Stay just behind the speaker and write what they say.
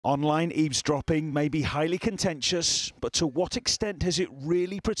Online eavesdropping may be highly contentious, but to what extent has it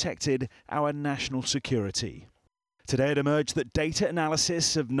really protected our national security? Today it emerged that data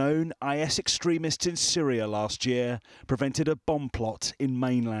analysis of known IS extremists in Syria last year prevented a bomb plot in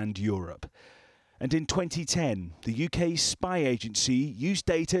mainland Europe. And in 2010, the UK's spy agency used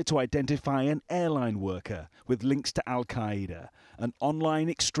data to identify an airline worker with links to Al-Qaeda, an online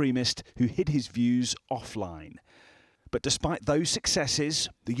extremist who hid his views offline. But despite those successes,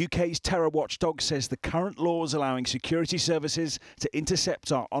 the UK's terror watchdog says the current laws allowing security services to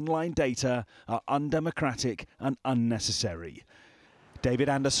intercept our online data are undemocratic and unnecessary. David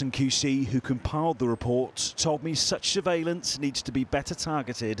Anderson QC, who compiled the report, told me such surveillance needs to be better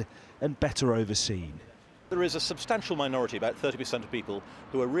targeted and better overseen. There is a substantial minority, about 30% of people,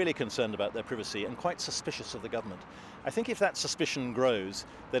 who are really concerned about their privacy and quite suspicious of the government. I think if that suspicion grows,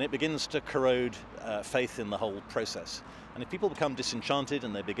 then it begins to corrode faith in the whole process. And if people become disenchanted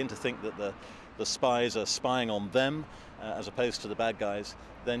and they begin to think that the spies are spying on them as opposed to the bad guys,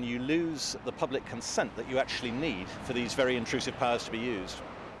 then you lose the public consent that you actually need for these very intrusive powers to be used.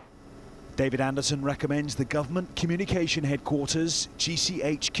 David Anderson recommends the Government Communication Headquarters,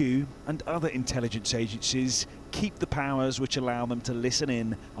 GCHQ and other intelligence agencies keep the powers which allow them to listen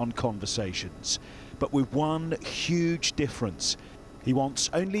in on conversations. But with one huge difference. He wants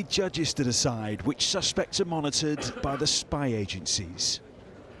only judges to decide which suspects are monitored by the spy agencies.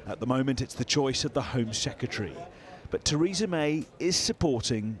 At the moment it's the choice of the Home Secretary. But Theresa May is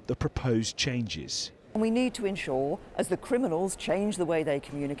supporting the proposed changes. We need to ensure, as the criminals change the way they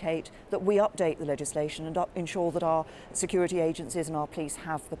communicate, that we update the legislation and ensure that our security agencies and our police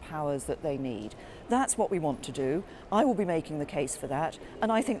have the powers that they need. That's what we want to do. I will be making the case for that, and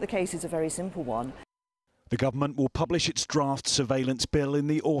I think the case is a very simple one. The government will publish its draft surveillance bill in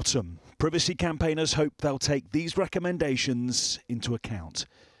the autumn. Privacy campaigners hope they'll take these recommendations into account.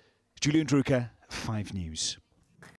 Julian Drucker, 5 News.